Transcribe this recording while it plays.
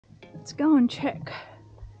Let's go and check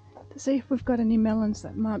to see if we've got any melons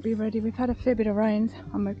that might be ready. We've had a fair bit of rain.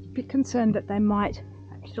 I'm a bit concerned that they might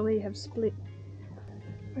actually have split.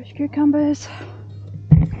 Fresh cucumbers.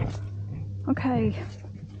 Okay.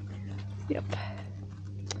 Yep.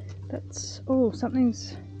 That's, oh,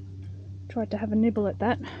 something's tried to have a nibble at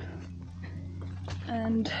that.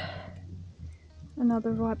 And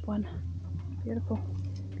another ripe one. Beautiful.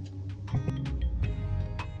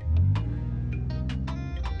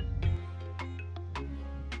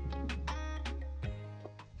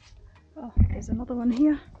 Oh, there's another one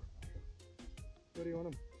here. Where do you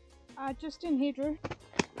want them? Just in here, Drew.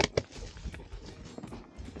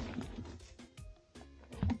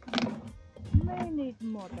 May need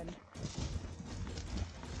more than.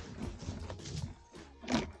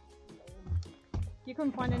 You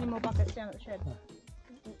couldn't find any more buckets down at the shed.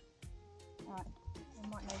 Alright, we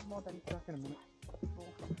might need more than. Back in a minute.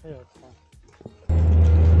 Yeah, it's fine.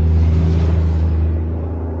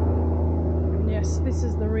 Yes, this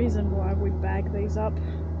is the reason why we bag these up,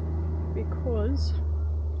 because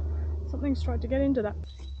something's tried to get into that.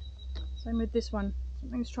 Same with this one.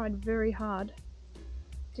 Something's tried very hard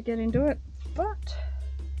to get into it, but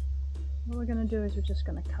what we're going to do is we're just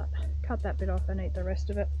going to cut that bit off and eat the rest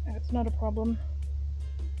of it. It's not a problem.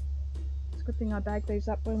 It's a good thing I bagged these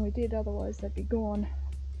up when we did, otherwise they'd be gone.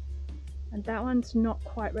 And that one's not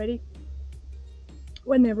quite ready.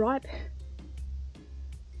 When they're ripe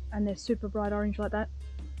and they're super bright orange like that,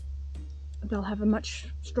 they'll have a much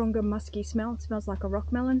stronger musky smell. It smells like a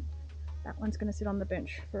rock melon. That one's going to sit on the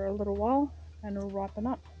bench for a little while and it'll ripen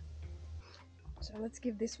up. So let's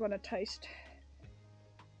give this one a taste.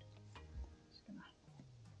 Just gonna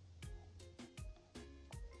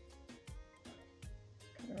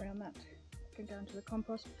cut around that. Can go into the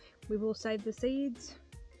compost. We will save the seeds.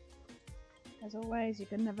 As always, you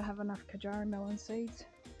can never have enough Kajari melon seeds.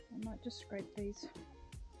 I might just scrape these.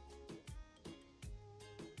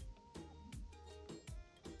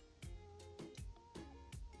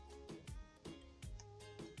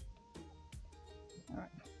 Alright,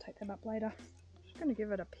 take them up later. Just going to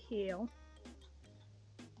give it a peel.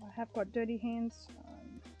 I have got dirty hands.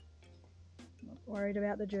 I'm not worried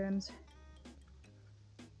about the germs.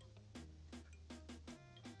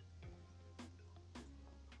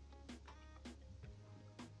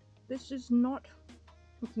 This is not,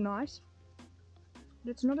 it's nice, but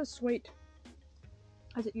it's not as sweet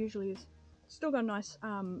as it usually is. It's still got a nice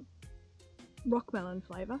rock melon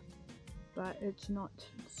flavour, but it's not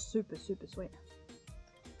super sweet.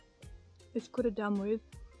 This could have done with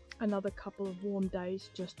another couple of warm days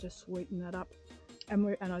just to sweeten that up.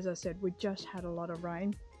 And as I said, we just had a lot of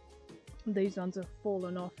rain. These ones have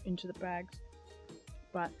fallen off into the bags,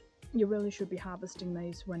 but you really should be harvesting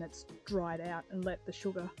these when it's dried out and let the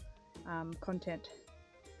sugar content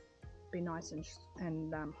be nice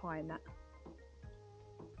and high in that.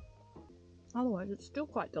 Otherwise it's still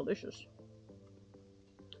quite delicious.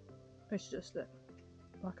 It's just that,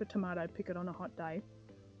 like a tomato, pick it on a hot day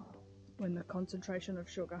when the concentration of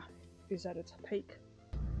sugar is at its peak.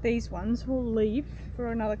 These ones will leave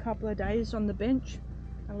for another couple of days on the bench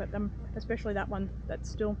and let them, especially that one that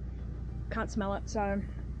still can't smell it, so I'm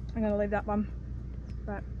going to leave that one.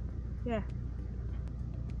 But yeah,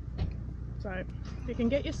 so if you can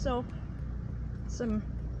get yourself some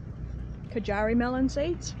Kajari melon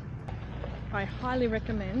seeds, I highly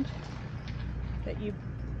recommend that you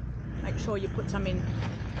make sure you put some in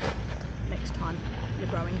next time you're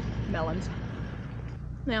growing melons.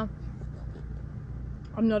 Now,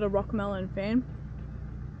 I'm not a rock melon fan,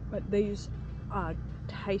 but these are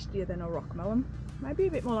tastier than a rock melon. Maybe a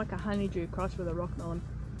bit more like a honeydew cross with a rock melon.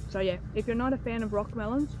 So yeah, if you're not a fan of rock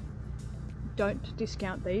melons, don't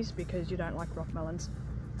discount these because you don't like rock melons.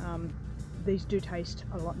 These do taste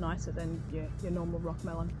a lot nicer than your normal rock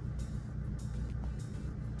melon.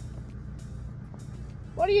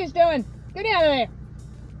 What are you doing? Get out of there!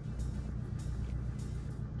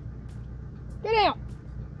 Get out!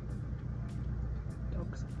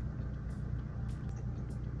 Dogs.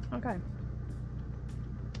 Okay.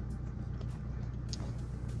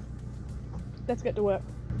 Let's get to work.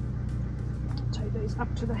 Take these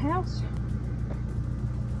up to the house.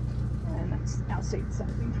 And that's our seed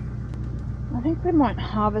saving. I think we might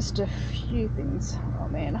harvest a few things. Oh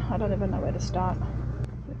man, I don't even know where to start.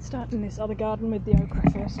 Let's start in this other garden with the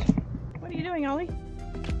okra first. What are you doing, Ollie?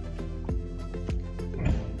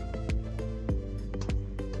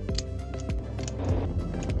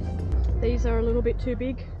 These are a little bit too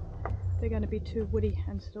big. They're going to be too woody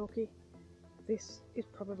and stalky. This is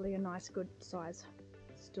probably a nice good size.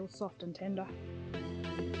 Still soft and tender.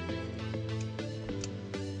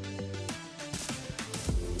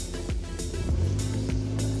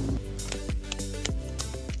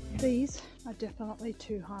 These are definitely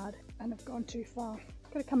too hard and have gone too far.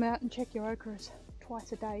 Gotta come out and check your okras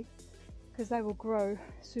twice a day because they will grow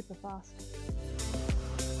super fast.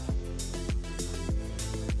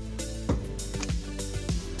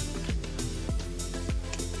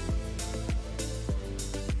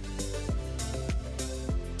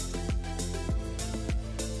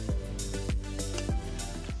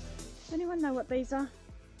 Does anyone know what these are?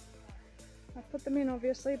 I put them in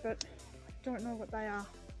obviously, but I don't know what they are.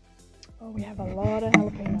 Oh, we have a lot of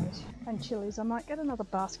jalapenos and chilies. I might get another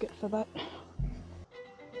basket for that.